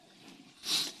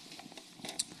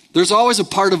There's always a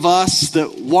part of us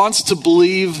that wants to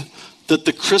believe that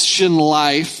the Christian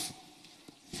life,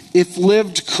 if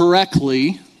lived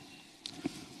correctly,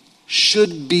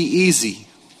 should be easy.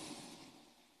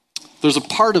 There's a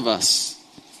part of us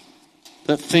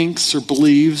that thinks or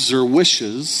believes or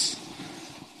wishes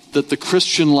that the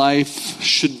Christian life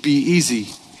should be easy.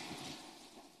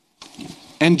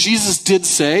 And Jesus did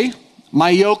say, "My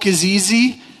yoke is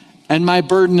easy and my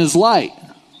burden is light."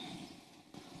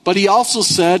 But he also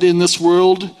said, in this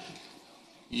world,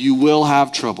 you will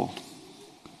have trouble.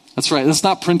 That's right. That's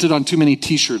not printed on too many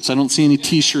t-shirts. I don't see any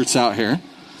t-shirts out here.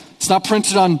 It's not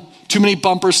printed on too many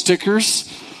bumper stickers.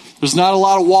 There's not a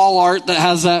lot of wall art that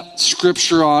has that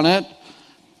scripture on it.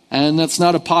 And that's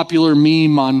not a popular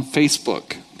meme on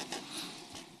Facebook.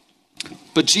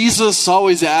 But Jesus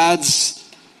always adds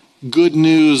good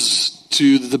news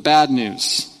to the bad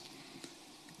news.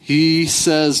 He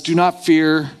says, "Do not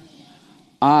fear,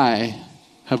 I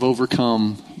have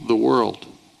overcome the world."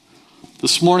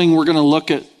 This morning we're going to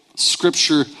look at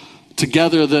scripture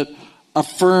together that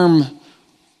affirm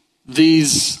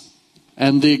these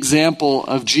and the example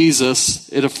of Jesus.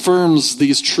 It affirms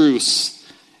these truths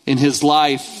in his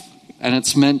life, and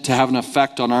it's meant to have an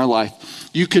effect on our life.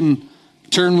 You can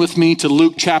turn with me to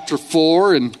Luke chapter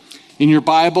 4, and in your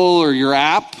Bible or your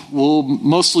app, we'll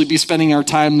mostly be spending our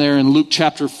time there in Luke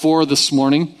chapter 4 this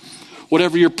morning.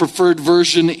 Whatever your preferred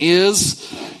version is,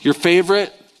 your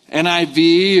favorite,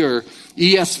 NIV or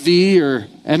ESV or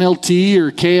NLT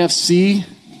or KFC.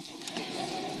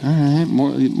 All right,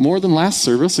 more than last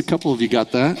service. A couple of you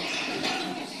got that.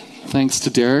 Thanks to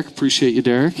Derek. Appreciate you,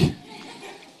 Derek.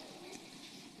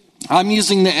 I'm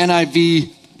using the NIV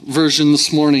version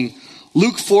this morning.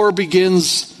 Luke 4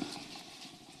 begins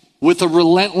with a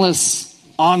relentless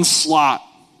onslaught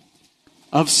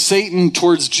of Satan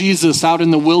towards Jesus out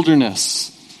in the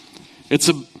wilderness. It's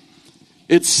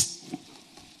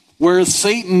where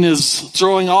Satan is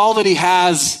throwing all that he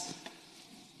has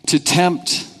to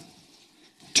tempt,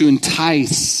 to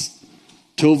entice,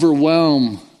 to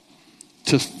overwhelm,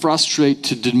 to frustrate,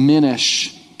 to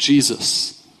diminish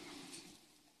Jesus.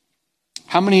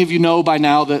 How many of you know by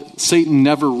now that Satan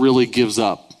never really gives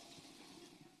up?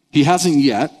 He hasn't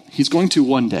yet. He's going to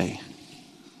one day.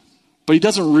 But he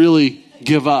doesn't really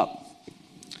give up.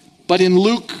 But in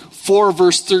Luke 4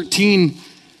 verse 13,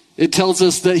 it tells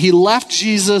us that he left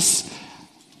Jesus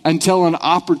until an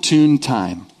opportune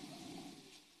time.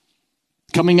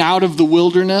 Coming out of the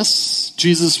wilderness,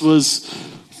 Jesus was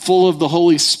full of the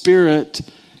Holy Spirit,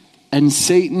 and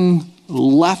Satan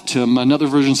left him. Another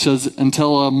version says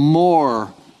until a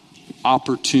more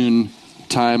opportune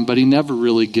time, but he never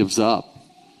really gives up.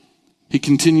 He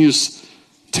continues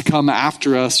to come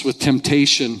after us with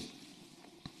temptation.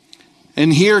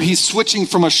 And here he's switching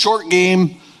from a short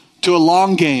game to a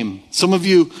long game. Some of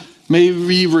you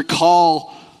maybe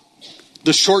recall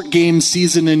the short game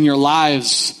season in your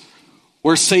lives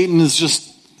where Satan has just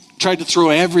tried to throw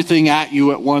everything at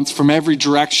you at once from every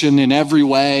direction in every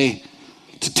way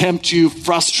to tempt you,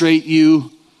 frustrate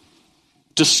you,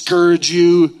 discourage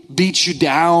you, beat you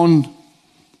down.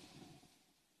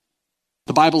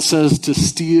 The Bible says to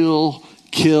steal,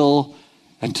 kill,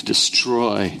 and to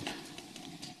destroy.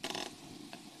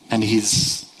 And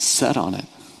he's set on it.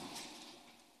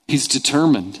 He's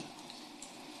determined.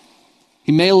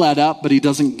 He may let up, but he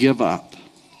doesn't give up.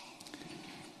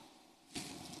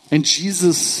 And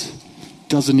Jesus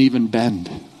doesn't even bend.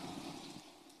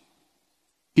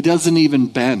 He doesn't even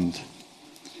bend.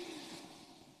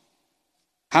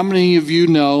 How many of you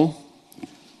know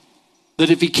that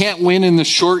if he can't win in the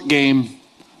short game,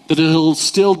 that he'll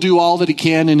still do all that he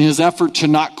can in his effort to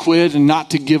not quit and not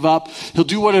to give up? He'll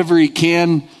do whatever he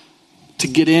can to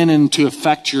get in and to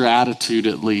affect your attitude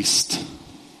at least.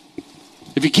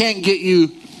 If he can't get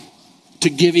you to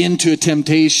give in to a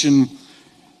temptation,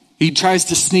 he tries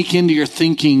to sneak into your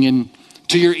thinking and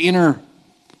to your inner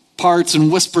parts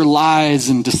and whisper lies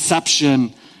and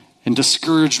deception and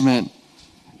discouragement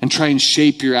and try and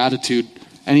shape your attitude.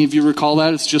 Any of you recall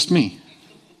that? It's just me.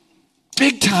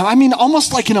 Big time. I mean,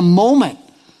 almost like in a moment.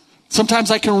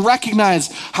 Sometimes I can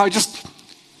recognize how I just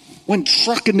went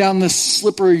trucking down this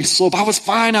slippery slope. I was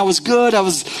fine. I was good. I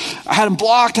had him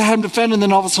blocked. I had him defended. And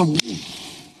then all of a sudden,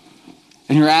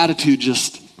 and your attitude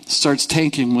just starts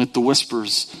tanking with the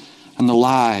whispers and the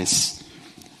lies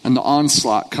and the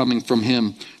onslaught coming from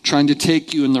him, trying to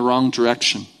take you in the wrong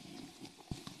direction.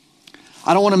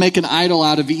 I don't want to make an idol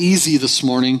out of easy this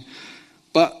morning,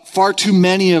 but far too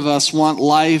many of us want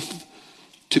life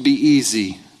to be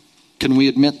easy. Can we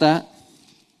admit that?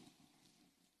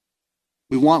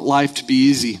 We want life to be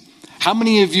easy. How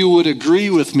many of you would agree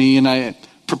with me, and I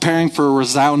preparing for a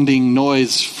resounding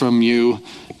noise from you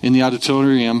in the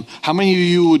auditorium, how many of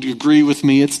you would agree with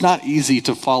me? It's not easy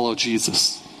to follow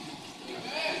Jesus.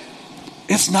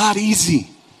 It's not easy.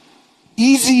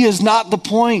 Easy is not the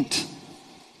point.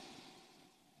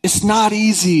 It's not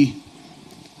easy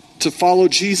to follow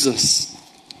Jesus.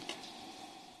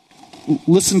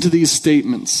 Listen to these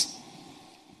statements.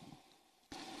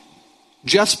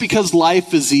 Just because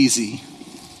life is easy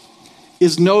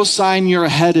is no sign you're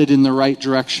headed in the right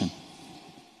direction.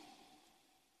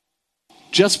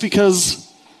 Just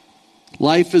because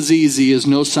life is easy is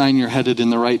no sign you're headed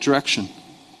in the right direction.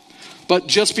 But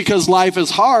just because life is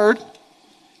hard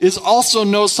is also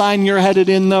no sign you're headed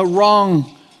in the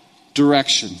wrong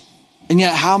direction. And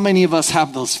yet, how many of us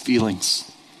have those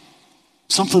feelings?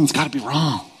 Something's got to be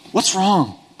wrong. What's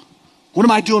wrong? What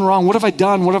am I doing wrong? What have I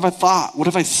done? What have I thought? What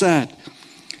have I said?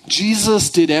 Jesus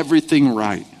did everything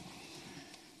right.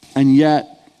 And yet,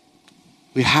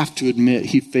 we have to admit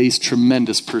he faced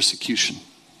tremendous persecution.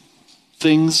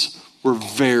 Things were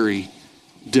very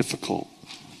difficult,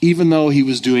 even though he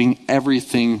was doing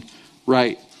everything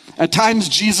right. At times,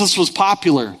 Jesus was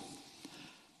popular.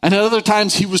 And at other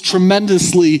times, he was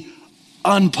tremendously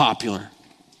unpopular.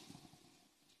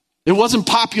 It wasn't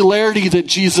popularity that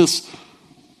Jesus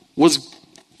was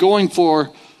going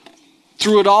for.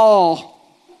 Through it all,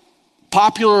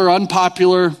 popular or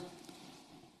unpopular,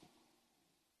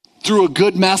 through a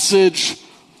good message,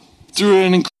 through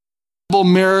an incredible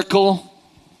miracle,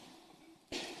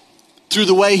 through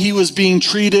the way he was being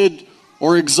treated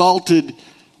or exalted,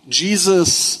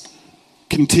 Jesus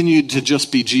continued to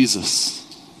just be Jesus.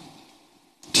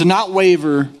 To not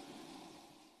waver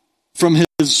from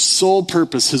his sole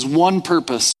purpose, his one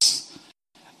purpose,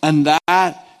 and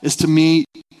that is to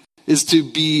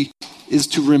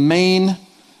remain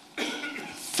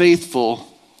faithful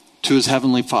to his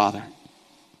heavenly Father.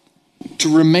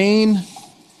 To remain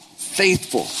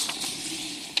faithful.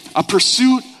 A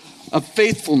pursuit of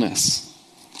faithfulness.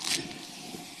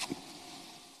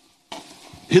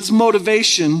 His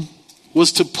motivation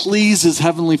was to please his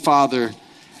heavenly Father,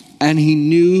 and he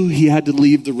knew he had to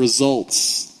leave the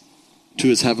results to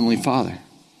his heavenly Father.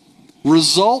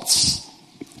 Results,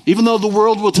 even though the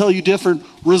world will tell you different,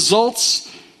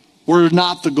 results were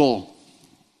not the goal.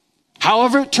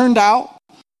 However it turned out,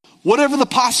 whatever the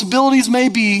possibilities may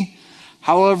be,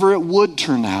 however it would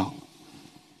turn out,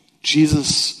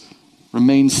 Jesus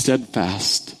remained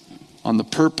steadfast on the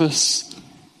purpose,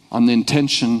 on the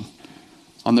intention,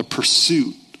 on the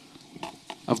pursuit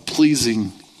of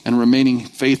pleasing and remaining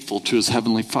faithful to his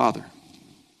heavenly Father.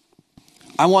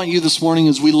 I want you this morning,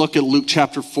 as we look at Luke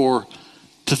chapter 4,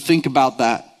 to think about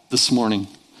that this morning.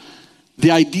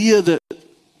 The idea that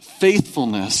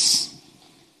faithfulness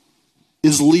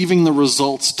is leaving the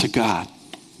results to God.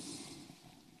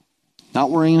 Not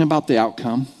worrying about the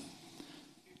outcome.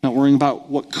 Not worrying about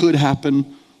what could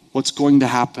happen, what's going to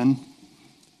happen.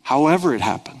 However it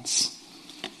happens.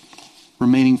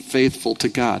 Remaining faithful to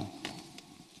God.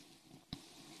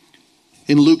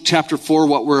 In Luke chapter 4,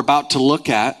 what we're about to look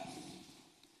at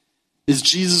is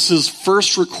Jesus'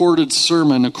 first recorded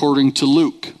sermon according to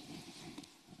Luke.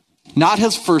 Not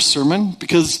his first sermon,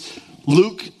 because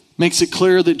Luke makes it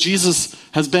clear that Jesus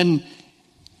has been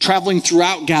traveling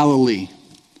throughout Galilee.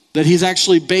 That he's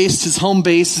actually his home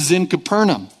base is in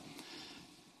Capernaum.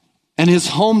 And his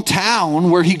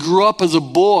hometown, where he grew up as a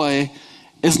boy,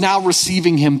 is now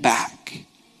receiving him back.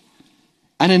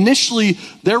 And initially,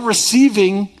 they're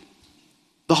receiving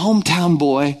the hometown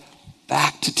boy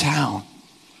back to town.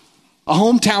 A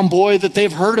hometown boy that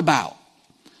they've heard about.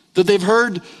 That they've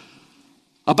heard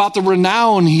about the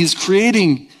renown he's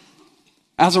creating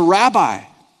as a rabbi.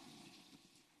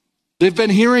 They've been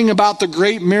hearing about the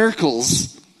great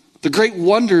miracles, the great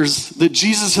wonders that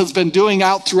Jesus has been doing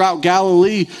out throughout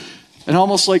Galilee. And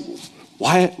almost like,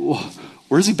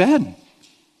 where's he been?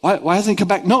 Why hasn't he come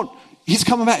back? No, he's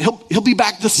coming back. He'll be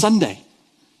back this Sunday.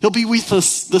 He'll be with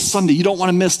us this Sunday. You don't want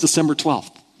to miss December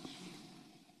 12th.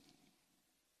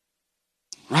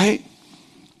 Right?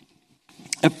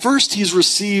 At first, he's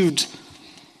received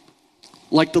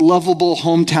like the lovable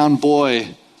hometown boy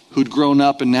who'd grown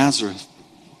up in Nazareth.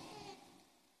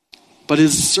 But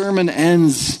his sermon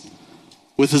ends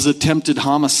with his attempted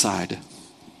homicide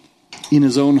in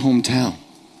his own hometown.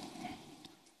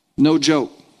 No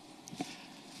joke.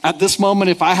 At this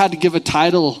moment, if I had to give a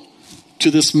title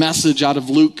to this message out of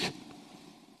Luke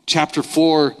chapter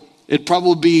 4, it'd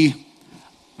probably be,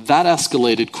 "That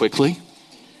escalated quickly."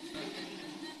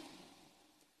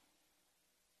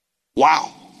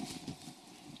 Wow.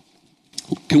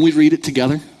 Can we read it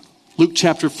together? Luke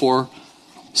chapter 4,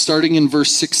 starting in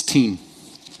verse 16.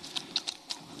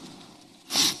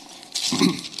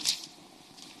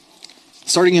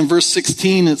 Starting in verse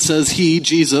 16, it says, he,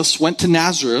 Jesus, went to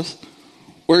Nazareth,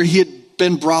 where he had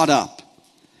been brought up.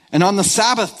 And on the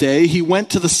Sabbath day, he went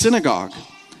to the synagogue,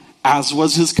 as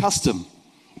was his custom.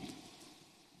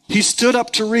 He stood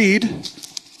up to read,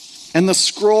 and the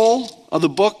scroll of the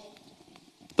book,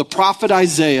 the prophet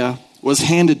Isaiah, was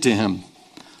handed to him.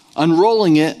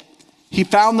 Unrolling it, he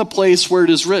found the place where it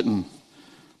is written,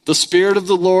 "The Spirit of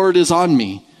the Lord is on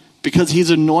me, because he's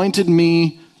anointed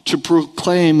me to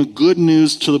proclaim good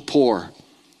news to the poor.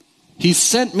 He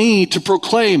sent me to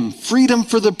proclaim freedom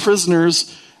for the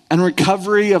prisoners and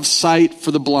recovery of sight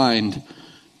for the blind,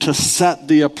 to set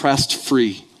the oppressed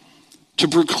free, to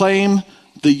proclaim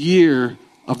the year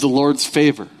of the Lord's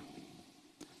favor."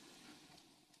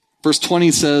 Verse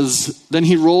 20 says, then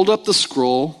he rolled up the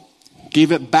scroll,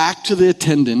 gave it back to the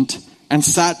attendant, and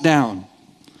sat down.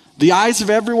 The eyes of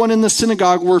everyone in the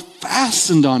synagogue were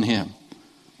fastened on him.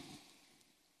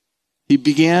 He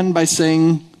began by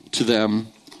saying to them,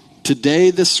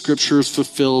 "Today this scripture is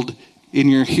fulfilled in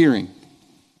your hearing."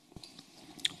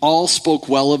 All spoke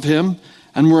well of him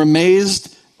and were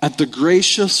amazed at the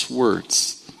gracious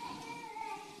words.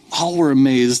 All were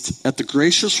amazed at the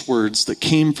gracious words that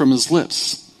came from his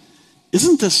lips.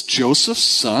 "Isn't this Joseph's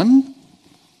son?"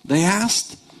 they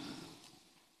asked.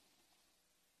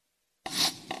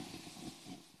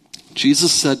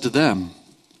 Jesus said to them,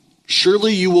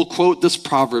 "Surely you will quote this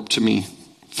proverb to me,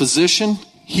 'Physician,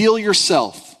 heal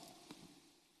yourself.'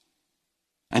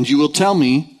 And you will tell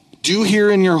me, 'Do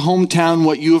here in your hometown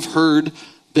what you have heard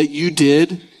that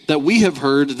we have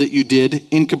heard that you did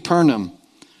in Capernaum.'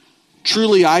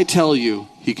 Truly I tell you,"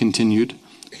 he continued,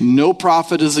 "no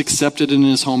prophet is accepted in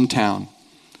his hometown.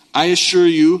 I assure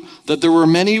you that there were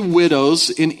many widows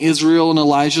in Israel in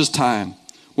Elijah's time,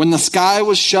 when the sky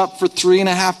was shut for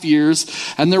 3.5 years,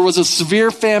 and there was a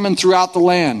severe famine throughout the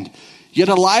land. Yet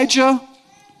Elijah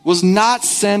was not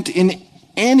sent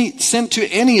to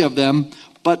any of them,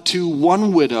 but to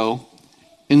one widow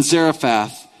in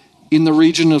Zarephath, in the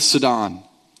region of Sidon.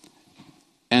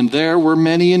 And there were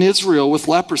many in Israel with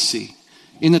leprosy,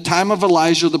 in the time of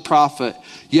Elijah the prophet.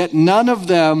 Yet none of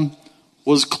them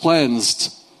was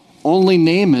cleansed, only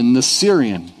Naaman the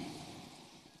Syrian."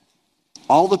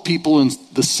 All the people in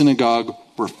the synagogue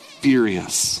were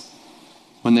furious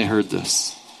when they heard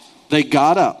this. They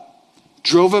got up,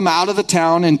 drove him out of the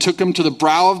town, and took him to the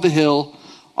brow of the hill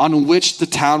on which the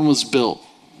town was built.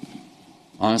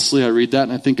 Honestly, I read that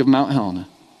and I think of Mount Helena.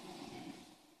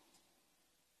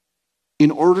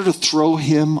 In order to throw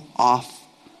him off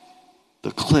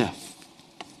the cliff.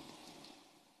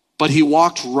 But he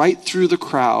walked right through the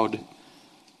crowd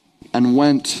and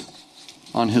went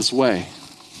on his way.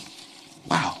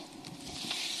 Wow.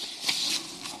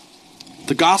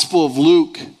 The Gospel of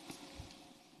Luke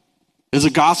is a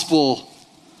gospel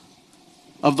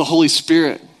of the Holy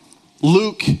Spirit.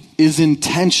 Luke is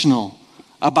intentional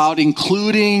about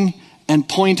including and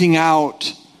pointing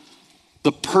out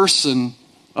the person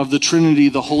of the Trinity,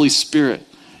 the Holy Spirit.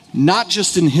 Not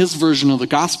just in his version of the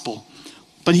gospel,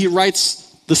 but he writes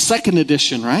the second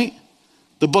edition, right?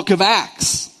 The book of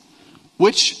Acts,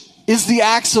 which is the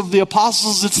Acts of the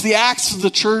Apostles. It's the Acts of the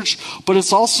church, but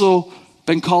it's also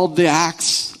been called the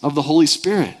Acts of the Holy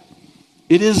Spirit.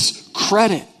 It is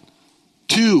credit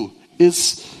to,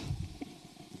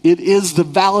 it is the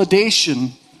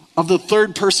validation of the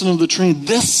third person of the Trinity.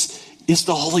 This is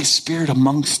the Holy Spirit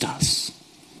amongst us.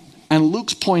 And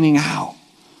Luke's pointing out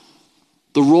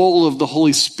the role of the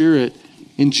Holy Spirit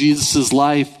in Jesus'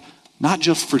 life, not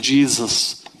just for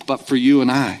Jesus, but for you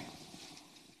and I.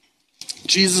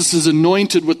 Jesus is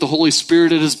anointed with the Holy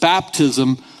Spirit at his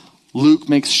baptism, Luke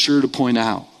makes sure to point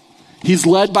out. He's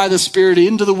led by the Spirit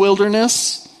into the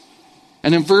wilderness.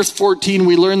 And in verse 14,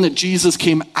 we learn that Jesus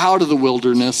came out of the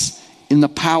wilderness in the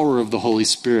power of the Holy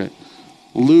Spirit.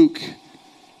 Luke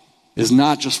is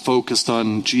not just focused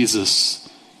on Jesus.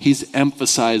 He's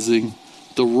emphasizing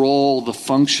the role, the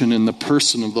function, and the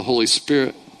person of the Holy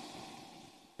Spirit.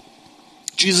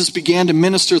 Jesus began to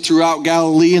minister throughout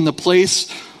Galilee in the place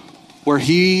where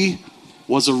he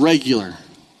was a regular,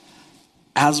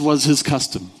 as was his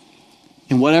custom.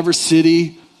 In whatever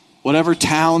city, whatever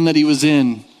town that he was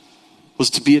in, was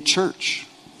to be at church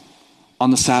on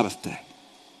the Sabbath day.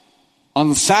 On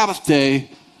the Sabbath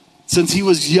day, since he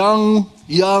was young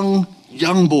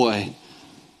boy,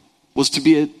 was to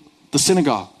be at the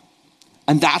synagogue.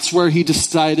 And that's where he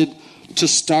decided to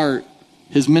start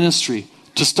his ministry,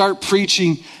 to start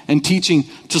preaching and teaching,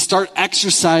 to start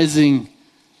exercising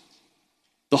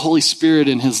the Holy Spirit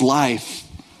in his life.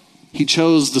 He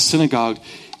chose the synagogue.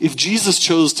 If Jesus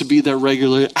chose to be there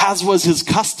regularly, as was his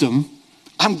custom,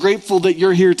 I'm grateful that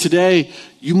you're here today.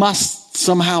 You must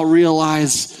somehow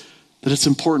realize that it's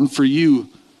important for you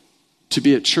to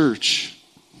be at church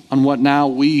on what now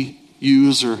we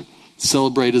use or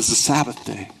celebrate as the Sabbath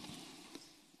day.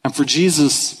 And for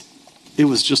Jesus, it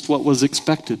was just what was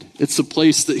expected. It's the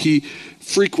place that he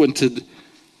frequented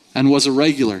and was a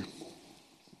regular.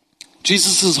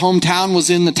 Jesus' hometown was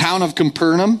in the town of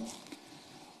Capernaum,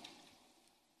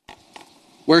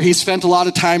 where he spent a lot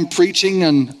of time preaching,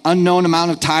 an unknown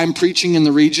amount of time preaching in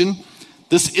the region.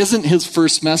 This isn't his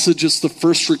first message, it's the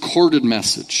first recorded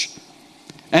message.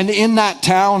 And in that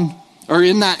town, or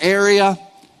in that area,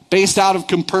 based out of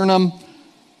Capernaum,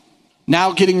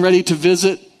 now getting ready to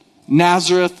visit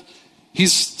Nazareth,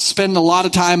 he's spent a lot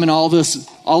of time in all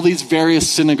these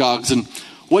various synagogues. And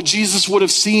what Jesus would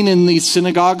have seen in these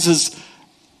synagogues is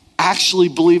actually,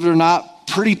 believe it or not,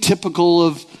 pretty typical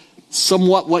of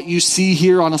somewhat what you see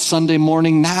here on a Sunday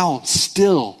morning now,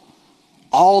 still,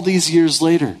 all these years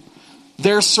later.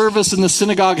 Their service in the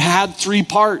synagogue had 3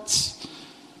 parts.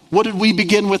 What did we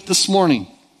begin with this morning?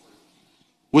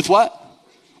 With what?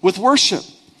 With worship.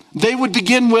 They would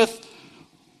begin with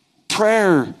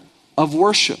prayer of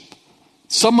worship.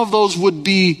 Some of those would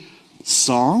be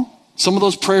song. Some of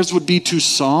those prayers would be to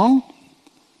song,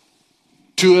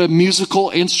 to a musical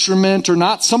instrument or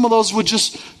not. Some of those would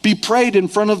just be prayed in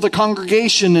front of the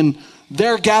congregation and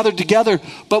they're gathered together.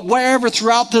 But wherever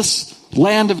throughout this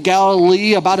land of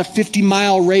Galilee, about a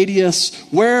 50-mile radius,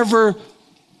 wherever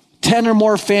 10 or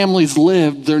more families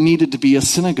lived, there needed to be a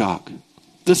synagogue.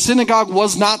 The synagogue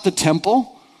was not the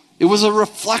temple. It was a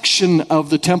reflection of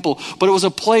the temple, but it was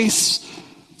a place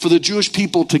for the Jewish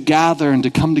people to gather and to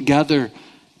come together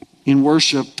in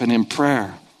worship and in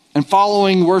prayer. And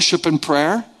following worship and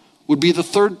prayer would be the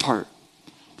third part.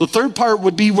 The third part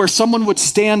would be where someone would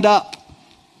stand up.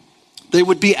 They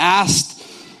would be asked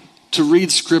to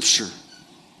read scripture.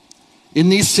 In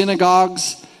these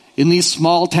synagogues, in these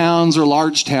small towns or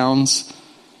large towns,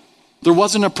 there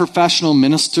wasn't a professional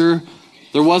minister.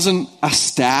 There wasn't a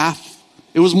staff.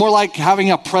 It was more like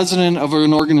having a president of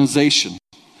an organization.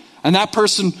 And that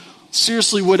person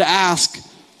seriously would ask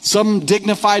some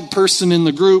dignified person in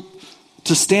the group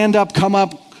to stand up, come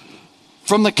up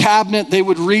from the cabinet. They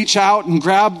would reach out and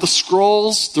grab the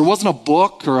scrolls. There wasn't a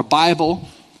book or a Bible.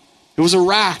 It was a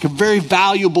rack, a very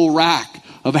valuable rack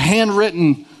of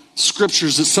handwritten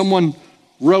scriptures that someone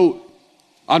wrote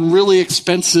on really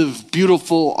expensive,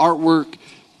 beautiful artwork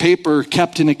paper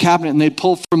kept in a cabinet. And they'd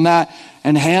pull from that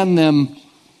and hand them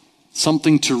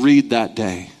something to read that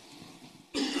day.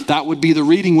 That would be the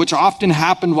reading, which often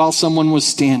happened while someone was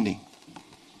standing.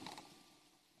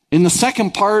 In the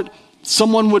second part,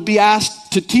 someone would be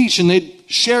asked to teach and they'd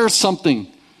share something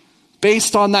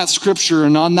based on that scripture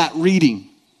and on that reading.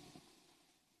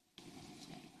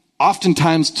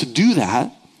 Oftentimes to do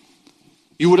that,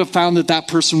 you would have found that that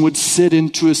person would sit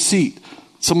into a seat.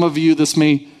 Some of you, this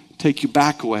may take you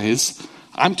back a ways.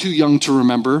 I'm too young to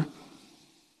remember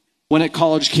when at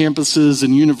college campuses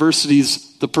and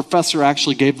universities, the professor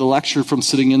actually gave the lecture from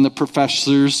sitting in the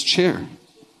professor's chair.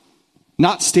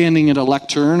 Not standing at a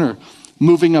lectern or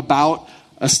moving about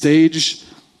a stage.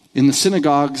 In the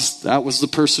synagogues, that was the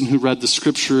person who read the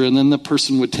scripture, and then the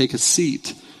person would take a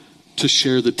seat to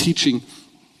share the teaching.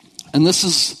 And this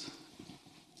is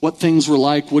what things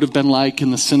would have been like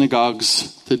in the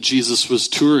synagogues that Jesus was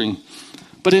touring.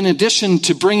 But in addition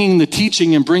to bringing the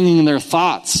teaching and bringing their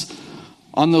thoughts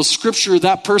on those scripture,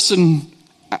 that person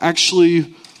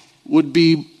actually would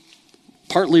be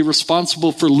partly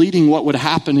responsible for leading what would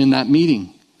happen in that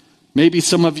meeting. Maybe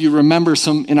some of you remember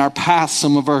some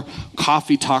of our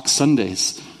coffee talk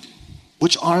Sundays,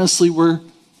 which honestly were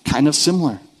kind of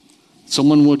similar.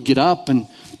 Someone would get up and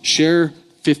share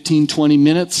 15, 20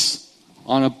 minutes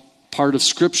on a part of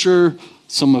scripture,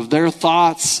 some of their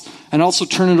thoughts, and also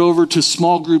turn it over to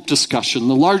small group discussion.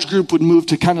 The large group would move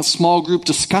to kind of small group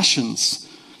discussions.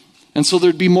 And so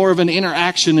there'd be more of an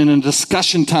interaction and a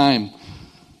discussion time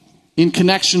in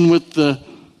connection with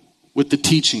the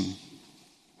teaching.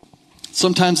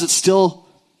 Sometimes it still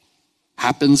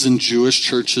happens in Jewish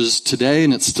churches today,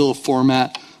 and it's still a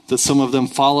format that some of them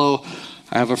follow.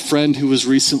 I have a friend who was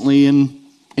recently in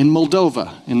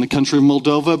Moldova, in the country of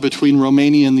Moldova, between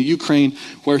Romania and the Ukraine,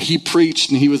 where he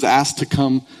preached, and he was asked to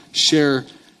come share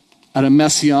at a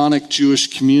Messianic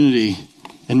Jewish community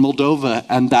in Moldova,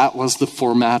 and that was the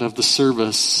format of the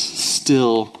service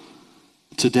still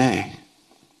today.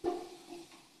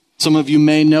 Some of you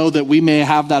may know that we may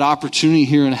have that opportunity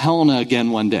here in Helena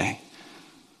again one day.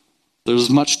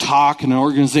 There's much talk and an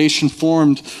organization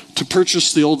formed to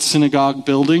purchase the old synagogue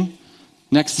building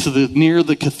near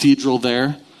the cathedral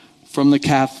there from the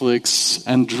Catholics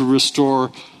and to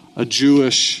restore a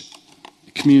Jewish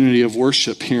community of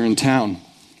worship here in town.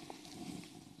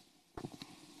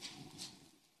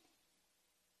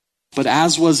 But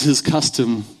as was his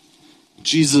custom,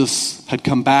 Jesus had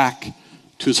come back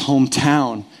to his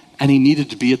hometown and he needed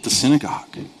to be at the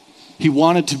synagogue. He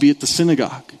wanted to be at the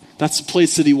synagogue. That's the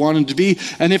place that he wanted to be.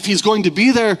 And if he's going to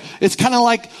be there, it's kind of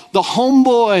like the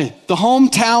homeboy, the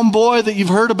hometown boy that you've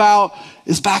heard about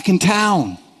is back in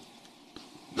town.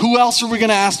 Who else are we going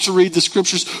to ask to read the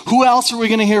scriptures? Who else are we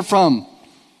going to hear from?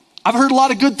 I've heard a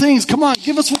lot of good things. Come on,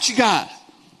 give us what you got.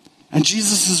 And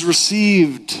Jesus is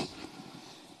received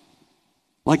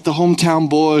like the hometown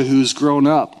boy who's grown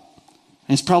up.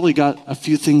 And he's probably got a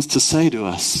few things to say to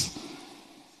us.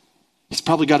 He's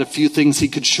probably got a few things he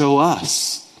could show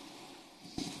us.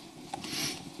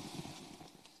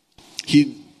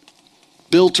 He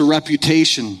built a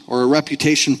reputation, or a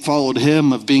reputation followed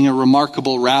him, of being a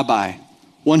remarkable rabbi,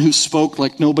 one who spoke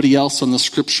like nobody else on the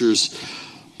scriptures,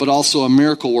 but also a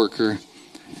miracle worker,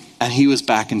 and he was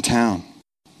back in town.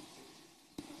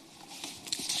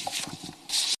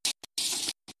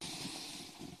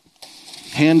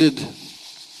 Handed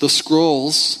the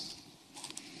scrolls,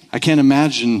 I can't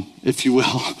imagine, if you will,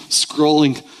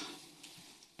 scrolling,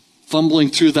 fumbling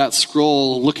through that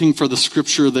scroll, looking for the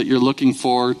scripture that you're looking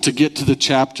for to get to the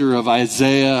chapter of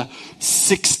Isaiah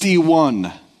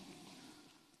 61.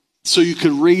 So you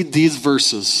could read these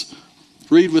verses.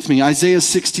 Read with me, Isaiah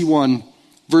 61,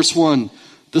 verse 1.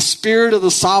 The Spirit of the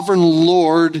Sovereign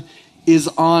Lord is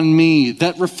on me.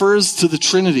 That refers to the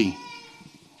Trinity.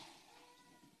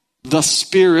 The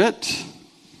Spirit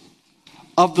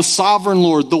of the Sovereign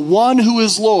Lord, the one who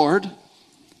is Lord,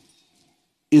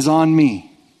 is on me.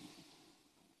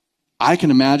 I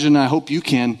can imagine, I hope you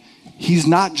can, he's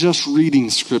not just reading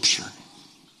scripture.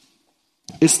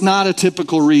 It's not a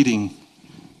typical reading.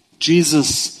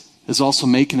 Jesus is also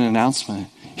making an announcement.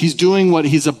 He's doing what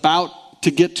he's about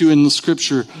to get to in the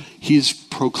scripture. He's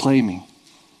proclaiming.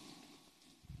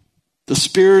 The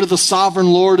Spirit of the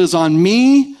Sovereign Lord is on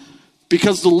me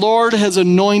because the Lord has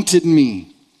anointed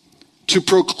me to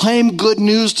proclaim good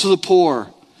news to the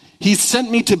poor. He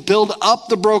sent me to build up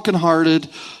the brokenhearted,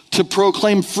 to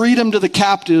proclaim freedom to the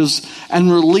captives and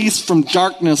release from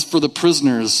darkness for the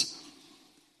prisoners.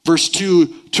 Verse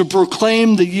 2, to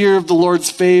proclaim the year of the Lord's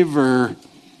favor.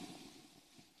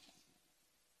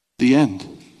 The end.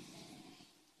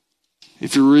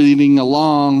 If you're reading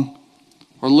along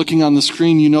or looking on the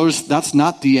screen, you notice that's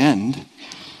not the end.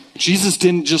 Jesus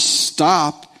didn't just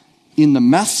stop in the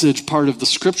message part of the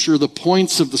scripture, the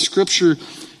points of the scripture.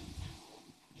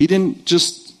 He didn't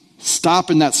just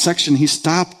stop in that section. He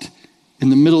stopped in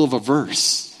the middle of a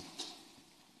verse.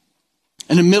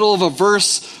 In the middle of a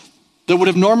verse that would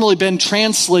have normally been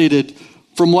translated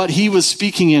from what he was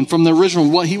speaking in, from the original,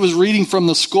 what he was reading from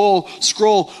the scroll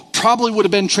probably would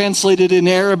have been translated in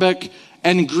Arabic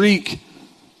and Greek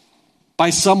by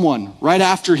someone right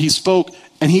after he spoke,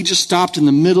 and he just stopped in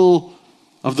the middle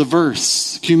of the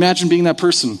verse. Can you imagine being that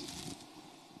person?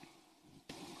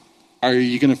 Are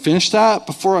you going to finish that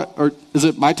before, or is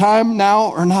it my time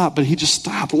now or not? But he just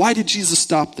stopped. Why did Jesus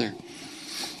stop there?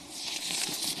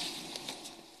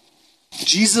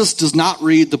 Jesus does not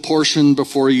read the portion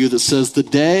before you that says, the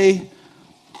day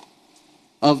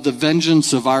of the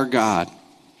vengeance of our God.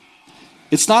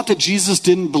 It's not that Jesus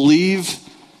didn't believe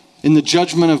in the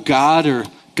judgment of God or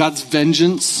God's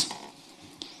vengeance.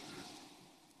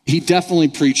 He definitely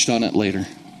preached on it later,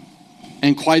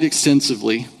 and quite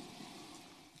extensively.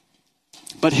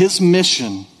 But his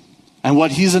mission and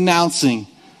what he's announcing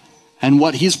and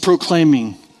what he's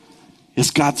proclaiming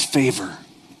is God's favor,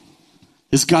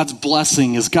 is God's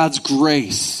blessing, is God's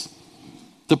grace.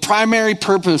 The primary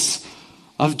purpose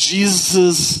of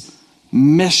Jesus'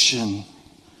 mission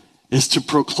is to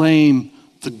proclaim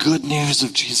the good news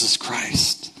of Jesus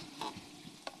Christ.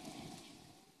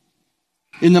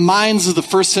 In the minds of the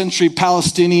first century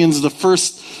Palestinians, the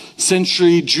first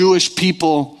century Jewish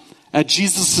people, at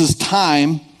Jesus'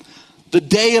 time, the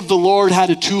day of the Lord had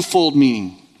a twofold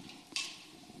meaning.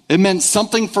 It meant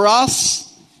something for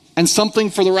us and something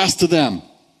for the rest of them.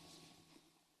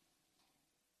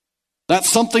 That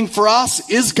something for us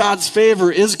is God's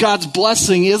favor, is God's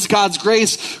blessing, is God's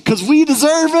grace, because we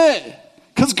deserve it,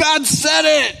 because God said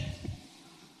it.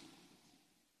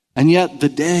 And yet the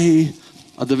day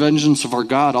of the vengeance of our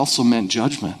God also meant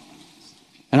judgment.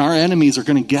 And our enemies are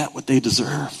going to get what they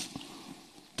deserve.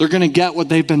 They're going to get what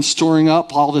they've been storing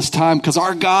up all this time, because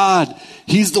our God,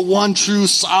 he's the one true,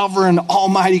 sovereign,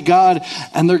 almighty God,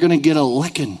 and they're going to get a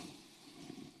licking.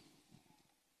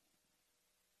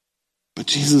 But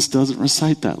Jesus doesn't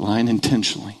recite that line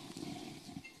intentionally.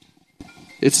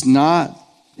 It's not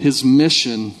his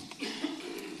mission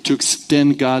to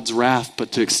extend God's wrath,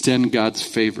 but to extend God's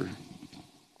favor.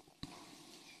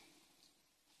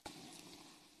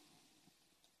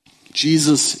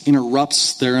 Jesus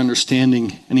interrupts their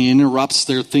understanding, and he interrupts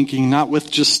their thinking, not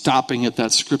with just stopping at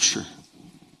that scripture.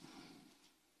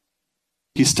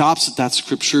 He stops at that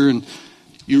scripture, and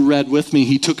you read with me,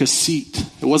 he took a seat.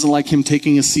 It wasn't like him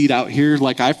taking a seat out here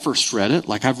like I first read it,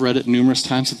 like I've read it numerous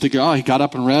times and thinking, oh, he got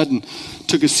up and read and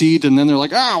took a seat, and then they're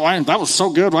like, oh, that was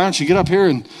so good. Why don't you get up here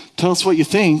and tell us what you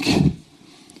think?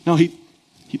 No, he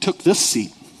took this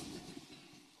seat.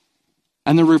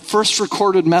 And the first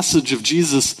recorded message of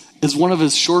Jesus is one of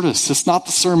his shortest. It's not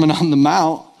the Sermon on the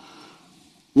Mount,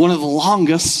 one of the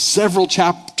longest, several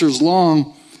chapters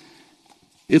long.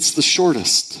 It's the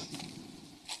shortest.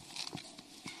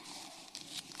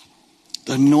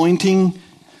 The anointing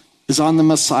is on the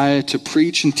Messiah to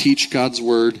preach and teach God's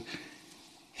word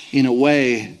in a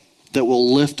way that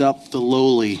will lift up the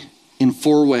lowly in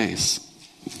 4 ways.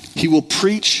 He will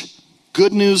preach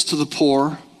good news to the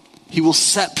poor. He will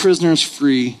set prisoners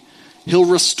free. He'll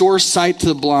restore sight to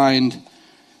the blind.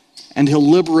 And he'll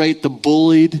liberate the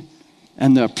bullied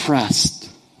and the oppressed.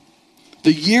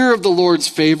 The year of the Lord's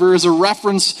favor is a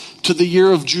reference to the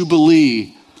year of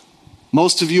Jubilee.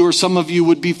 Most of you or some of you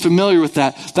would be familiar with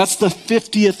that. That's the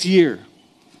 50th year.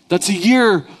 That's a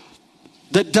year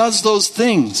that does those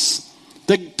things,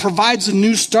 that provides a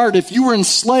new start. If you were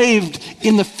enslaved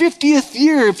in the 50th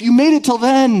year, if you made it till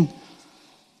then,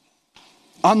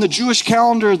 on the Jewish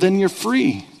calendar, then you're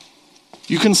free.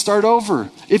 You can start over.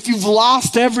 If you've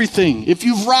lost everything, if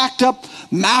you've racked up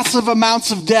massive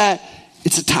amounts of debt,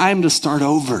 it's a time to start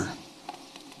over.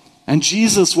 And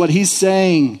Jesus, what he's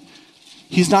saying,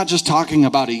 he's not just talking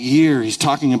about a year, he's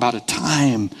talking about a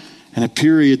time and a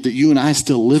period that you and I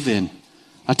still live in.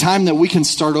 A time that we can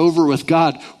start over with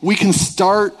God. We can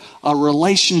start a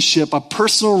relationship, a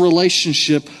personal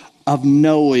relationship of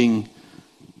knowing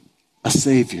a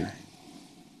Savior,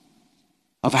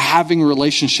 of having a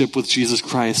relationship with Jesus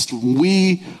Christ.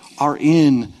 We are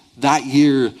in that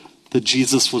year that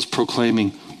Jesus was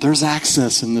proclaiming. There's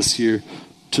access in this year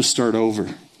to start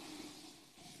over,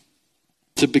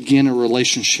 to begin a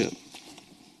relationship.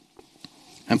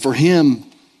 And for him,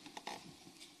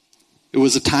 it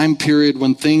was a time period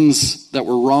when things that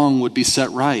were wrong would be set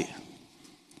right.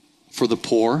 For the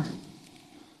poor,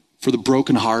 for the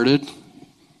brokenhearted,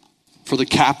 for the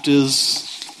captives,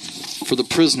 for the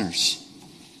prisoners.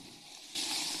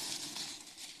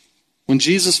 When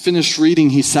Jesus finished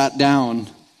reading, he sat down.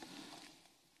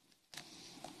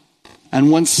 And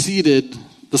once seated,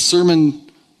 the sermon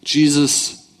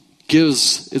Jesus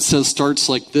gives, it says, starts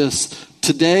like this.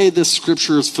 Today, this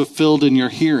scripture is fulfilled in your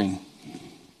hearing.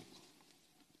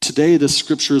 Today, this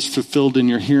scripture is fulfilled in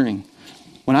your hearing.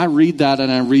 When I read that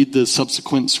and I read the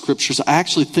subsequent scriptures, I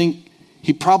actually think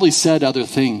he probably said other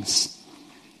things.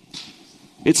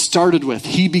 It started with,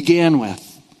 he began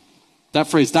with. That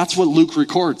phrase, that's what Luke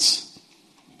records.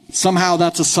 Somehow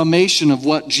that's a summation of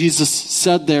what Jesus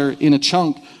said there in a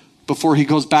chunk before he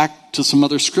goes back to some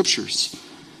other scriptures.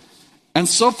 And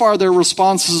so far their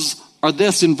responses are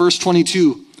this in verse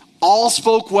 22. All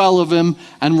spoke well of him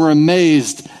and were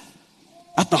amazed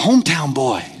at the hometown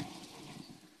boy.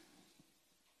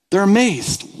 They're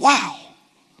amazed. Wow.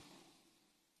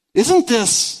 Isn't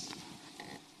this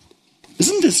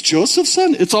Joseph's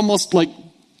son? It's almost like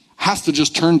has to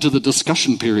just turn to the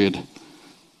discussion period.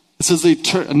 It says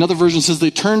another version says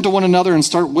they turn to one another and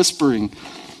start whispering,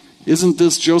 isn't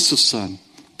this Joseph's son?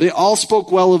 They all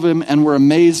spoke well of him and were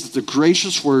amazed at the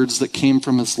gracious words that came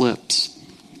from his lips.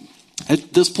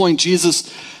 At this point,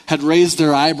 Jesus had raised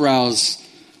their eyebrows,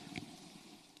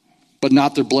 but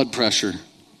not their blood pressure,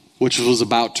 which was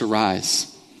about to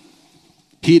rise.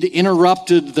 He had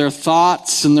interrupted their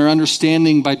thoughts and their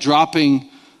understanding by dropping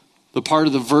the part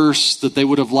of the verse that they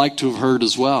would have liked to have heard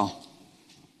as well.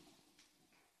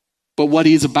 But what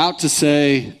he's about to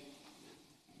say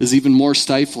is even more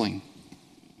stifling.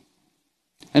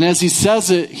 And as he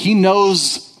says it, he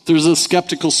knows there's a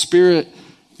skeptical spirit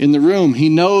in the room. He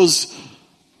knows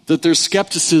that there's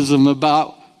skepticism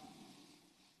about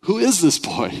who is this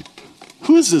boy?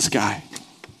 Who is this guy?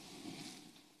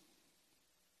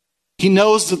 He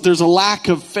knows that there's a lack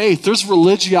of faith. There's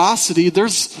religiosity.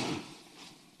 There's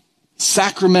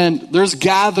sacrament. There's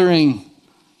gathering.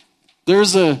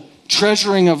 There's a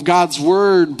treasuring of God's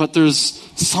word, but there's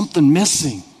something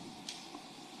missing.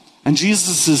 And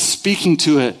Jesus is speaking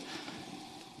to it,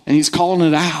 and he's calling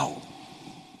it out,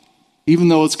 even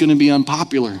though it's going to be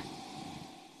unpopular.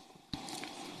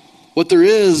 What there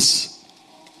is,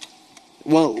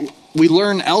 well, we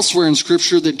learn elsewhere in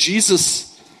Scripture that Jesus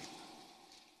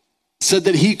said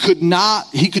that he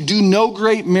could do no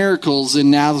great miracles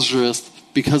in Nazareth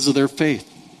because of their faith.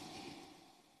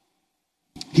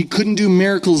 He couldn't do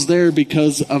miracles there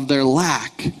because of their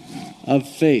lack of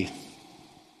faith.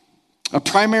 A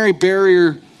primary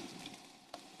barrier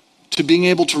to being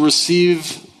able to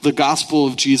receive the gospel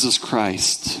of Jesus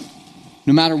Christ,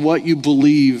 no matter what you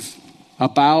believe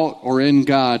about or in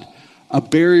God, a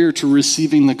barrier to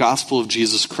receiving the gospel of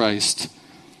Jesus Christ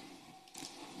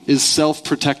is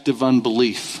self-protective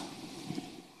unbelief.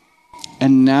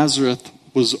 And Nazareth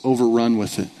was overrun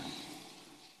with it.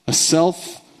 A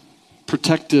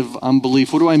self-protective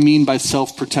unbelief. What do I mean by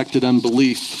self-protected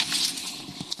unbelief?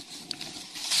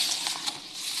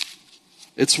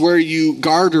 It's where you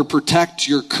guard or protect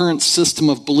your current system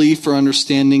of belief or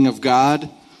understanding of God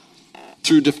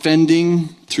through defending,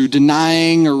 through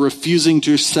denying, or refusing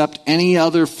to accept any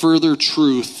other further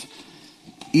truth,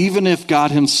 even if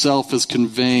God himself is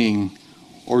conveying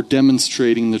or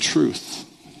demonstrating the truth.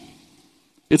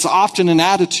 It's often an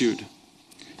attitude.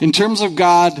 In terms of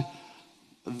God,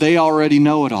 they already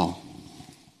know it all.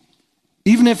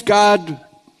 Even if God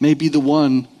may be the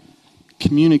one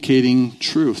communicating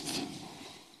truth.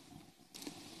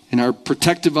 In our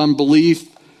protective unbelief,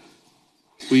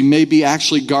 we may be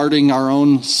actually guarding our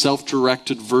own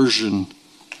self-directed version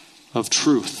of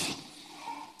truth.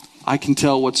 I can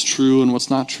tell what's true and what's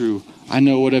not true. I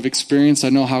know what I've experienced. I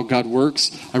know how God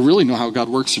works. I really know how God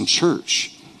works in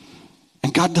church.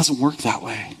 And God doesn't work that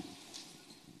way.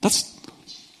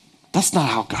 That's not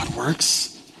how God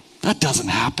works. That doesn't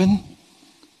happen.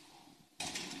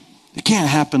 It can't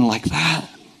happen like that.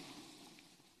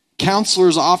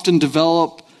 Counselors often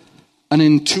develop an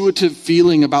intuitive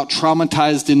feeling about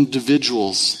traumatized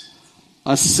individuals,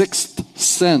 a sixth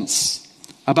sense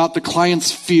about the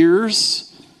client's fears,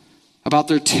 about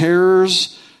their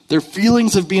terrors, their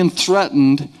feelings of being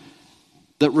threatened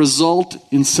that result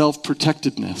in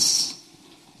self-protectedness.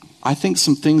 I think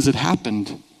some things that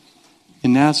happened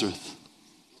in Nazareth.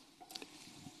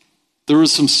 There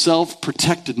was some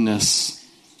self-protectedness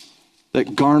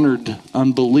that garnered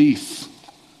unbelief,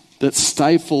 that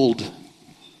stifled,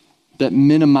 that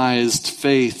minimized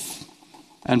faith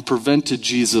and prevented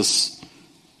Jesus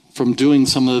from doing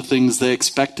some of the things they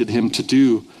expected him to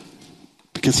do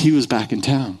because he was back in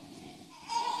town.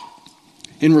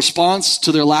 In response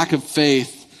to their lack of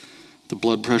faith, the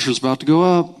blood pressure is about to go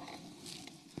up.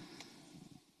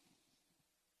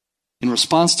 In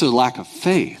response to the lack of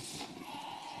faith,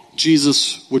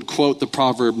 Jesus would quote the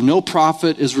proverb, "No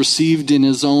prophet is received in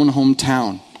his own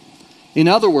hometown." In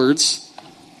other words,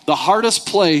 the hardest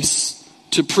place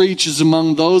to preach is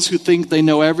among those who think they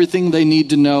know everything they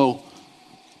need to know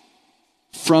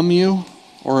from you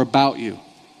or about you.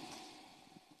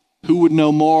 Who would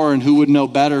know more and who would know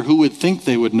better? Who would think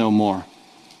they would know more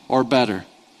or better?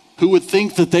 Who would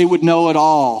think that they would know it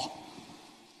all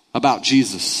about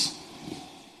Jesus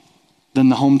than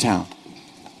the hometown?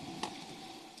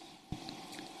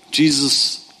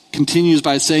 Jesus continues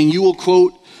by saying, "You will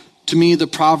quote to me the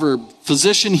proverb,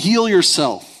 'Physician, heal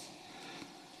yourself.'"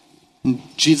 And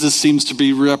Jesus seems to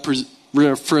be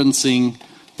referencing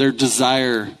their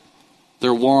desire,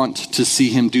 their want to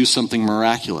see him do something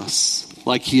miraculous,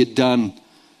 like he had done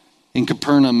in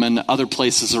Capernaum and other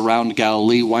places around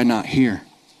Galilee. Why not here?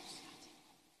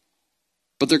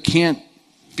 But there can't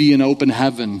be an open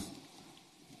heaven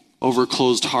over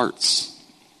closed hearts.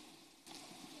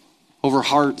 Over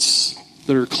hearts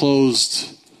that are closed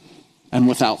and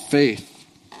without faith.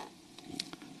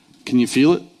 Can you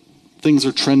feel it? Things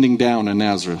are trending down in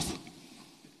Nazareth.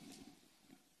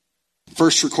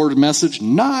 First recorded message,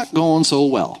 not going so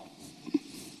well.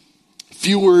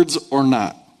 Few words or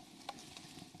not.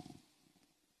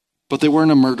 But they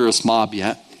weren't a murderous mob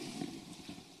yet.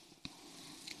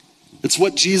 It's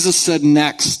what Jesus said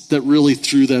next that really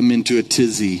threw them into a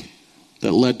tizzy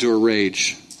that led to a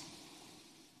rage.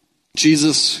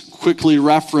 Jesus quickly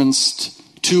referenced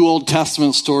two Old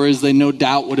Testament stories they no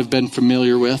doubt would have been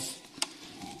familiar with.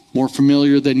 More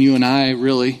familiar than you and I,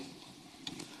 really.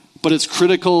 But it's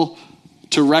critical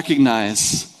to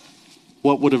recognize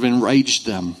what would have enraged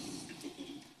them.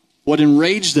 What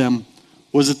enraged them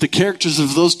was that the characters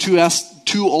of those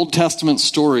two Old Testament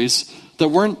stories that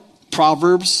weren't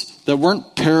proverbs, that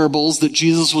weren't parables that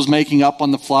Jesus was making up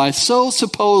on the fly, so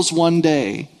suppose one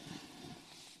day.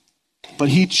 But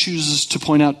he chooses to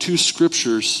point out two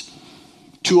scriptures,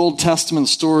 two Old Testament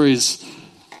stories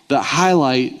that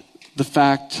highlight the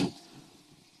fact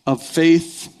of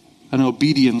faith and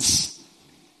obedience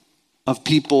of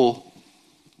people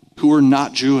who were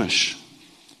not Jewish,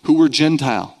 who were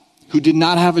Gentile, who did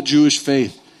not have a Jewish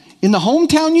faith. In the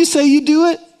hometown you say you do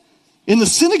it? In the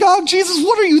synagogue, Jesus,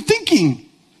 what are you thinking?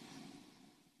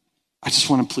 I just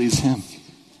want to please him.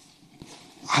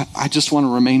 I just want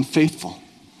to remain faithful.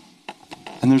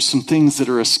 And there's some things that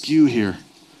are askew here.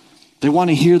 They want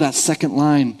to hear that second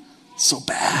line so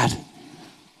bad.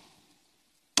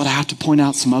 But I have to point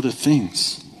out some other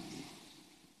things.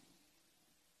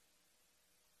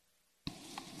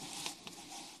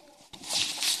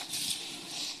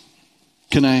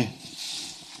 Can I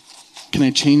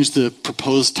change the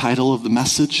proposed title of the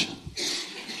message?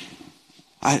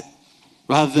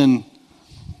 Rather than,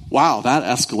 wow, that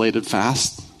escalated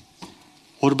fast.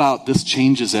 What about this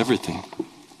changes everything?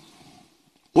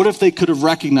 What if they could have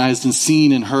recognized and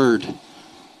seen and heard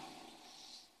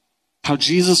how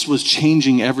Jesus was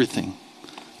changing everything?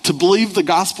 To believe the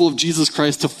gospel of Jesus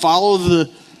Christ, to follow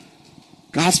the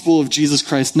gospel of Jesus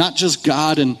Christ, not just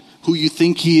God and who you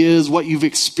think he is, what you've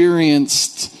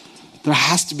experienced. There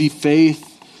has to be faith.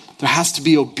 There has to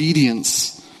be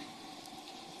obedience.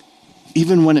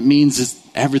 Even when it means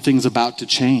everything's about to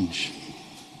change.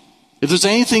 If there's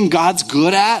anything God's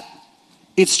good at,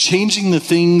 it's changing the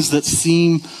things that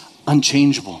seem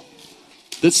unchangeable.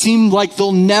 That seem like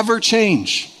they'll never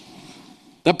change.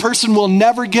 That person will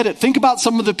never get it. Think about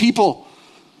some of the people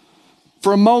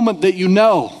for a moment that you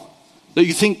know, that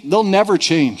you think they'll never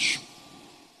change.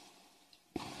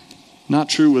 Not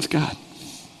true with God.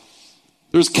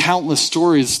 There's countless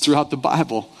stories throughout the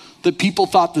Bible that people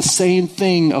thought the same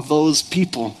thing of those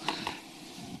people.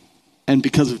 And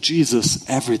because of Jesus,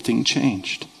 everything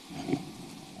changed.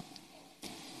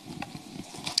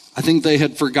 I think they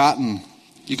had forgotten.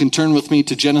 You can turn with me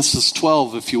to Genesis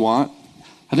 12 if you want.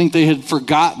 I think they had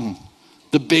forgotten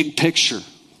the big picture.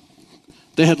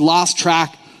 They had lost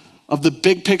track of the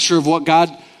big picture of what God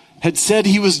had said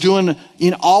he was doing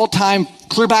in all time,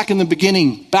 clear back in the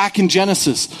beginning, back in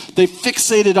Genesis. They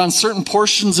fixated on certain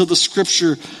portions of the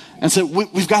scripture and said,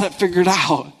 we've got it figured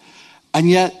out. And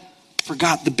yet,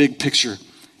 forgot the big picture.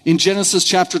 In Genesis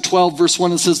chapter 12, verse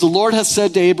 1, it says, the Lord has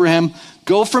said to Abraham,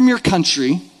 go from your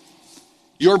country,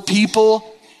 your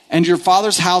people, and your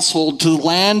father's household to the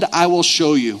land I will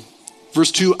show you.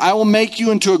 Verse 2, I will make you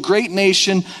into a great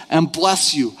nation and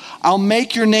bless you. I'll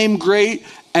make your name great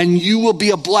and you will be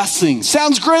a blessing.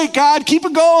 Sounds great, God. Keep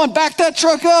it going. Back that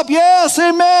truck up. Yes,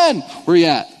 amen. Where you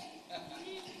at?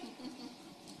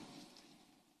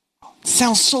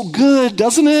 Sounds so good,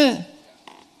 doesn't it?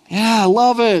 Yeah, I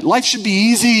love it. Life should be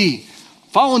easy.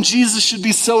 Following Jesus should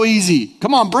be so easy.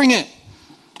 Come on, bring it.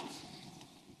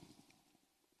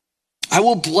 I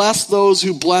will bless those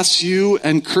who bless you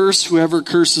and curse whoever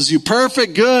curses you.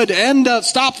 Perfect, good. End up.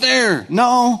 Stop there.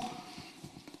 No.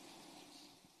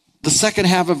 The second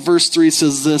half of verse 3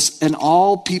 says this, and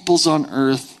all peoples on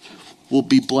earth will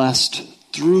be blessed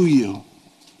through you.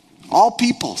 All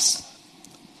peoples.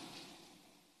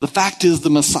 The fact is, the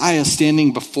Messiah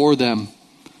standing before them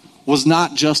was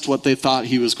not just what they thought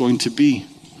he was going to be.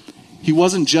 He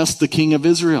wasn't just the king of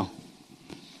Israel.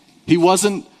 He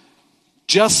wasn't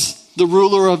just the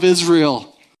ruler of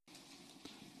Israel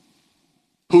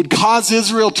who'd cause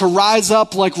Israel to rise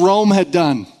up like Rome had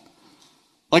done,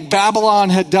 like Babylon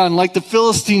had done, like the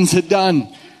Philistines had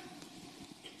done.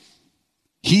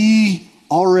 He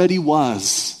already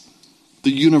was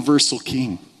the universal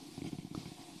king.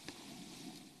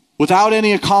 Without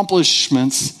any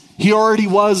accomplishments, he already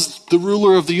was the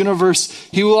ruler of the universe.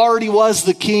 He already was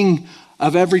the king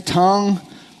of every tongue,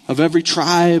 of every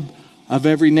tribe, of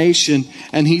every nation.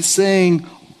 And he's saying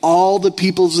all the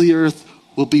peoples of the earth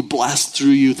will be blessed through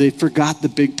you. They forgot the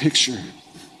big picture.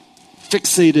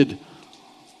 Fixated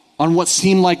on what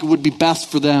seemed like it would be best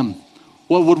for them.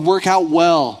 What would work out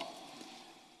well.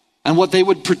 And what they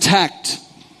would protect.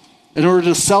 In order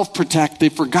to self-protect, they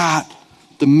forgot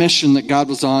the mission that God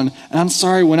was on. And I'm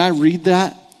sorry, when I read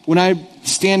that, when I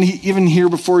stand even here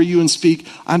before you and speak,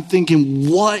 I'm thinking,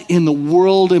 what in the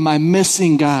world am I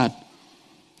missing, God?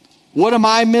 What am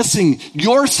I missing?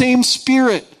 Your same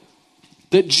Spirit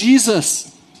that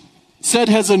Jesus said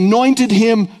has anointed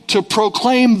him to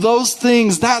proclaim those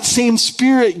things, that same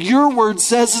Spirit, your word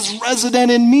says, is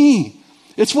resident in me.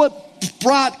 It's what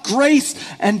brought grace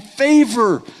and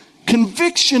favor,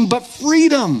 conviction, but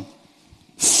freedom,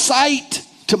 sight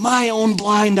to my own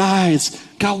blind eyes.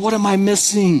 God, what am I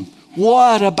missing?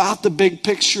 What about the big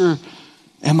picture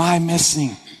am I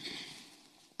missing?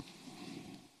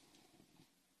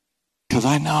 Because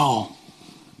I know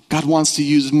God wants to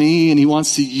use me and he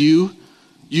wants to use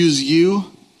you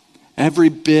every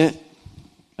bit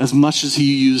as much as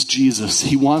he used Jesus.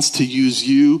 He wants to use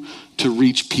you to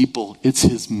reach people. It's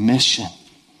his mission.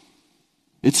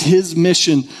 It's his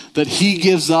mission that he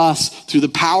gives us through the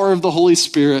power of the Holy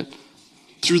Spirit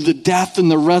through the death and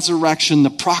the resurrection, the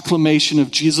proclamation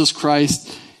of Jesus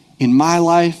Christ in my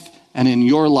life and in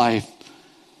your life,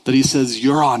 that he says,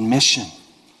 you're on mission.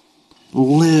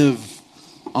 Live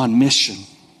on mission.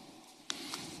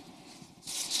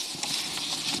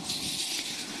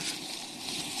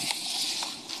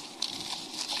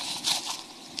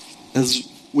 As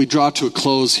we draw to a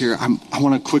close here, I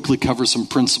want to quickly cover some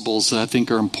principles that I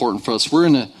think are important for us. We're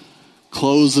in a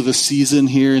close of a season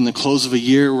here, in the close of a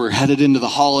year. We're headed into the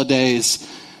holidays.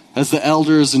 As the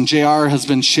elders and JR has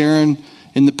been sharing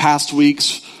in the past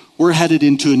weeks, we're headed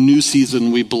into a new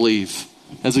season, we believe.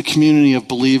 As a community of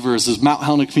believers, as Mount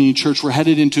Helena Community Church, we're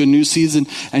headed into a new season,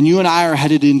 and you and I are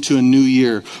headed into a new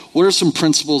year. What are some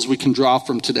principles we can draw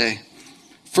from today?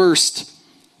 First,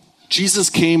 Jesus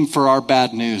came for our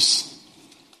bad news.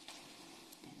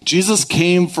 Jesus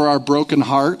came for our broken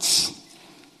hearts.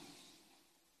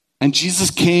 And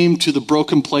Jesus came to the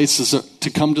broken places, to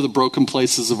come to the broken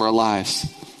places of our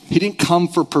lives. He didn't come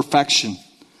for perfection.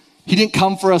 He didn't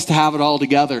come for us to have it all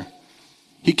together.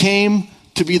 He came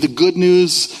to be the good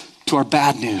news to our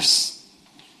bad news.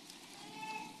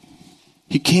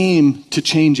 He came to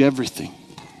change everything.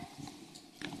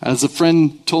 As a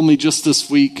friend told me just this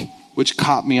week, which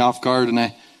caught me off guard and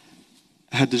I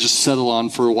had to just settle on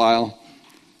for a while.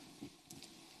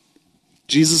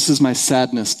 Jesus is my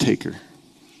sadness taker.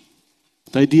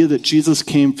 The idea that Jesus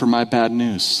came for my bad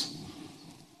news.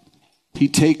 He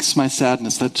takes my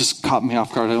sadness. That just caught me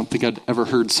off guard. I don't think I'd ever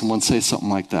heard someone say something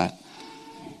like that.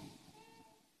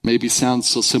 Maybe sounds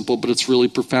so simple, but it's really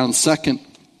profound. Second,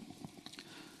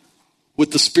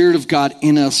 with the Spirit of God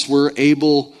in us, we're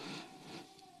able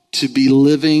to be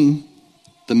living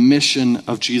the mission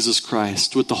of Jesus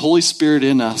Christ. With the Holy Spirit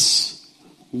in us,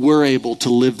 we're able to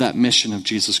live that mission of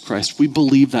Jesus Christ. We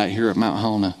believe that here at Mount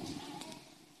Helena.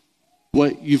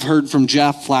 What you've heard from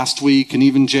Jeff last week and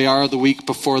even JR the week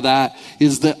before that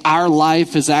is that our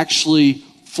life is actually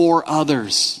for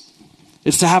others.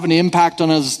 It's to have an impact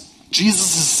on us.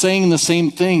 Jesus is saying the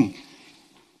same thing.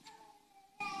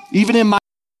 Even in my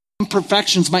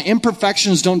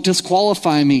imperfections don't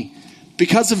disqualify me.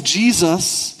 Because of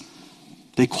Jesus,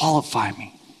 they qualify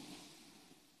me.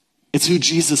 It's who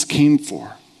Jesus came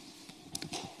for.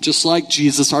 Just like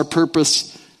Jesus, our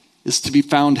purpose is to be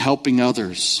found helping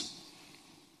others.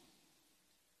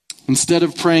 Instead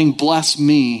of praying, bless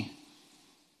me,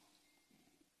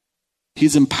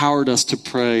 he's empowered us to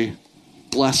pray,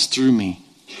 bless through me.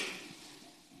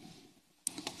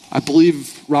 I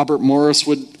believe Robert Morris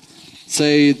would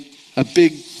say a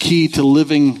big key to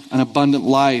living an abundant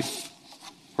life,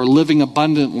 or living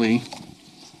abundantly,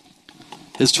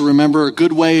 is to remember a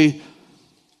good way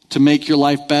to make your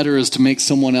life better is to make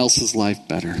someone else's life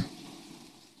better.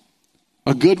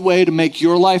 A good way to make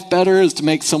your life better is to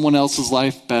make someone else's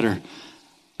life better.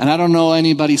 And I don't know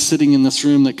anybody sitting in this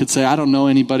room that could say, I don't know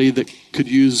anybody that could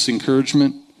use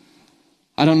encouragement.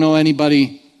 I don't know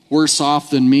anybody worse off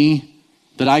than me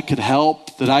that I could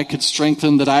help, that I could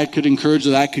strengthen, that I could encourage,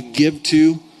 that I could give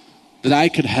to, that I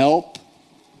could help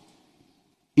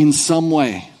in some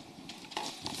way.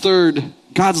 Third,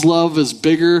 God's love is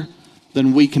bigger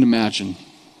than we can imagine.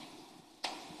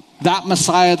 That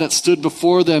Messiah that stood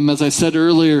before them, as I said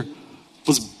earlier,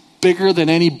 was bigger than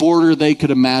any border they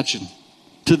could imagine.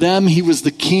 To them, he was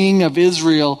the king of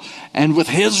Israel, and with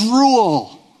his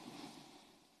rule,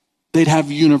 they'd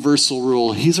have universal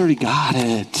rule. He's already got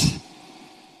it.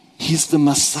 He's the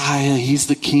Messiah. He's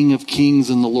the King of Kings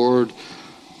and the Lord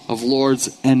of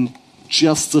Lords. And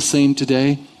just the same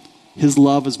today, his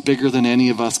love is bigger than any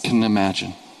of us can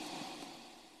imagine.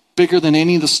 Bigger than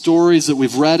any of the stories that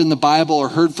we've read in the Bible or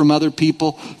heard from other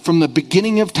people. From the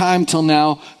beginning of time till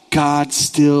now, God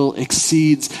still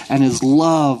exceeds and his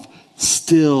love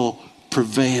still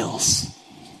prevails.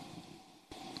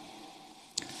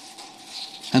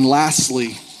 And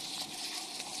lastly,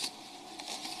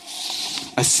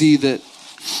 I see that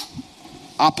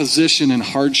opposition and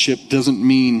hardship doesn't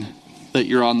mean that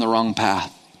you're on the wrong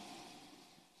path.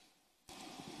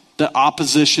 That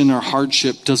opposition or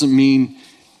hardship doesn't mean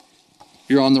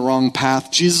you're on the wrong path.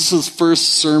 Jesus'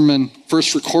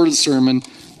 first recorded sermon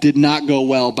did not go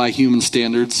well by human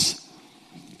standards.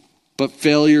 But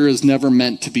failure is never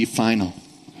meant to be final.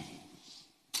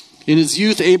 In his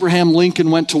youth, Abraham Lincoln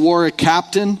went to war a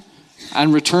captain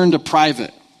and returned a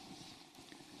private.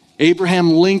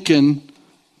 Abraham Lincoln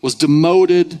was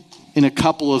demoted in a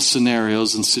couple of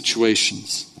scenarios and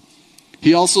situations.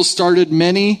 He also started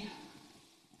many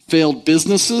failed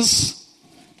businesses,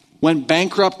 went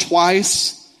bankrupt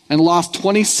twice, and lost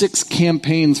 26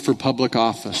 campaigns for public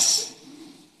office.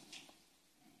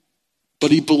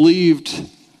 But he believed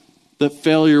that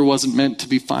failure wasn't meant to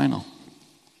be final.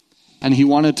 and he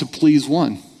wanted to please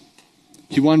one.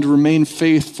 He wanted to remain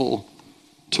faithful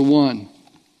to one.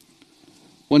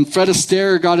 When Fred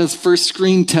Astaire got his first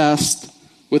screen test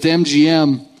with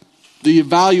MGM, the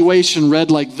evaluation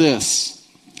read like this: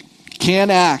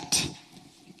 can't act,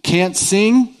 can't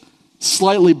sing,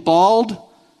 slightly bald,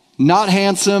 not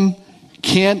handsome,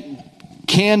 can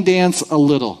dance a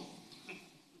little.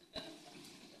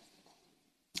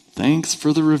 Thanks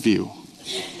for the review.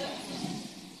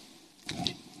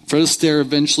 Fred Astaire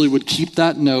eventually would keep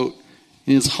that note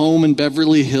in his home in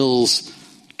Beverly Hills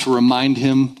to remind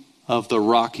him of the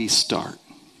rocky start,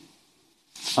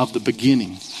 of the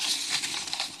beginning,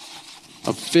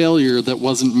 of failure that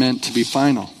wasn't meant to be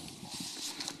final.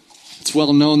 It's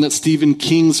well known that Stephen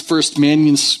King's first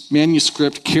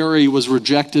manuscript, Carrie, was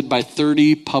rejected by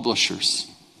 30 publishers.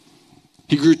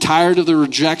 He grew tired of the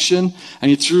rejection and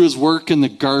he threw his work in the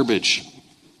garbage.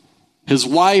 His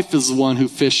wife is the one who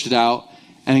fished it out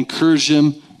and encouraged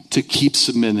him to keep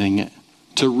submitting it,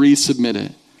 to resubmit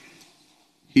it.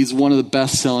 He's one of the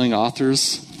best-selling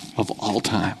authors of all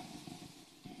time.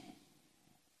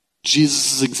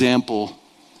 Jesus' example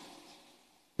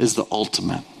is the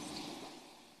ultimate.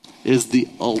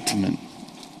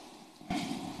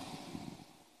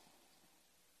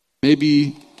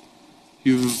 Maybe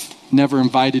you've never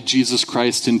invited Jesus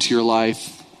Christ into your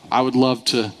life. I would love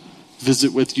to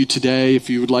visit with you today. If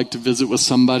you would like to visit with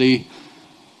somebody,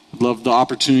 I'd love the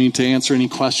opportunity to answer any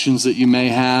questions that you may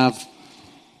have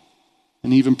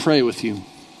and even pray with you.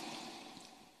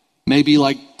 Maybe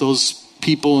like those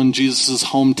people in Jesus'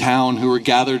 hometown who were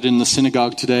gathered in the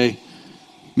synagogue today,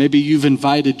 maybe you've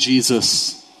invited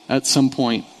Jesus at some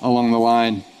point along the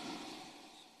line,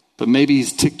 but maybe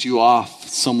he's ticked you off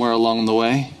somewhere along the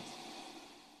way.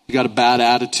 You got a bad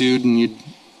attitude and you'd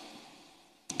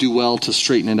do well to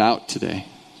straighten it out today.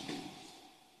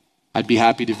 I'd be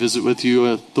happy to visit with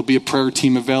you. There'll be a prayer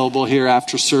team available here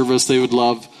after service. They would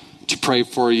love to pray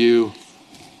for you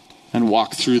and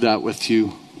walk through that with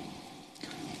you.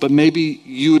 But maybe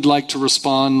you would like to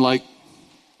respond like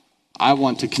I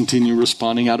want to continue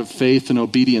responding out of faith and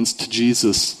obedience to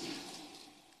Jesus.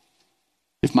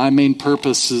 If my main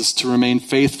purpose is to remain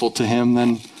faithful to him,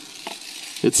 then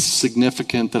it's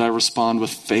significant that I respond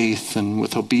with faith and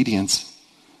with obedience.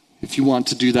 If you want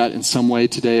to do that in some way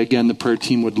today, again, the prayer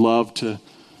team would love to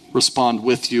respond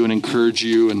with you and encourage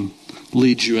you and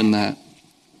lead you in that.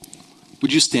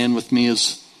 Would you stand with me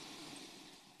as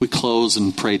we close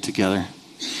and pray together?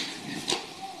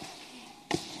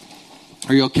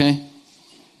 Are you okay?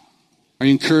 Are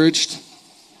you encouraged?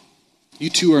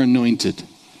 You too are anointed.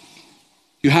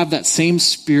 You have that same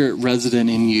Spirit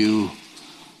resident in you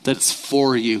that's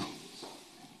for you,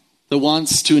 that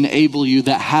wants to enable you,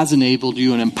 that has enabled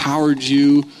you and empowered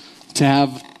you to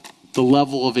have the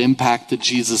level of impact that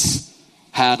Jesus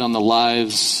had on the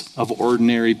lives of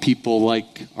ordinary people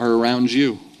like are around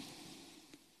you.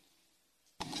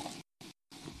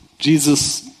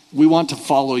 Jesus, we want to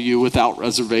follow you without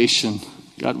reservation.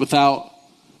 God, without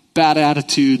bad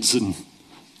attitudes and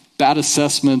bad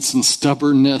assessments and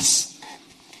stubbornness,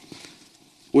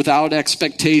 without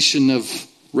expectation of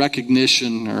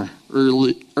recognition or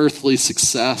earthly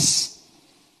success.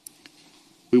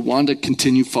 We want to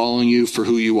continue following you for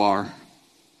who you are.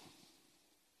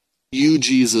 You,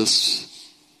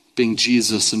 Jesus, being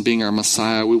Jesus and being our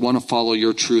Messiah, we want to follow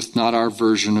your truth, not our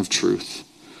version of truth.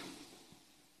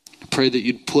 I pray that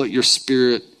you'd put your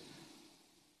Spirit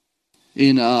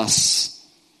in us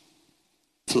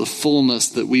to the fullness,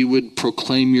 that we would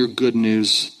proclaim your good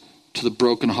news to the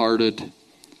brokenhearted,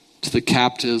 to the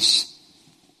captives,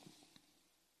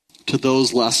 to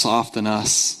those less off than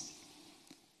us.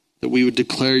 That we would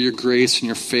declare your grace and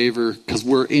your favor, because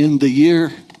we're in the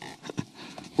year.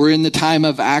 We're in the time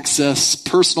of access,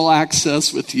 personal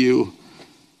access with you.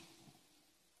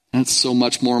 And it's so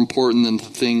much more important than the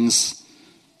things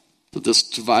that this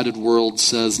divided world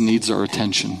says needs our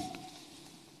attention.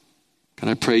 God,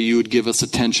 I pray you would give us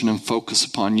attention and focus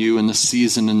upon you in this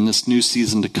season and this new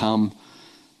season to come.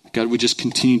 God, we just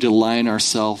continue to align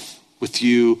ourselves with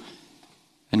you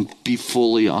and be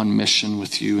fully on mission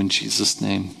with you in Jesus'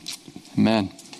 name. Amen.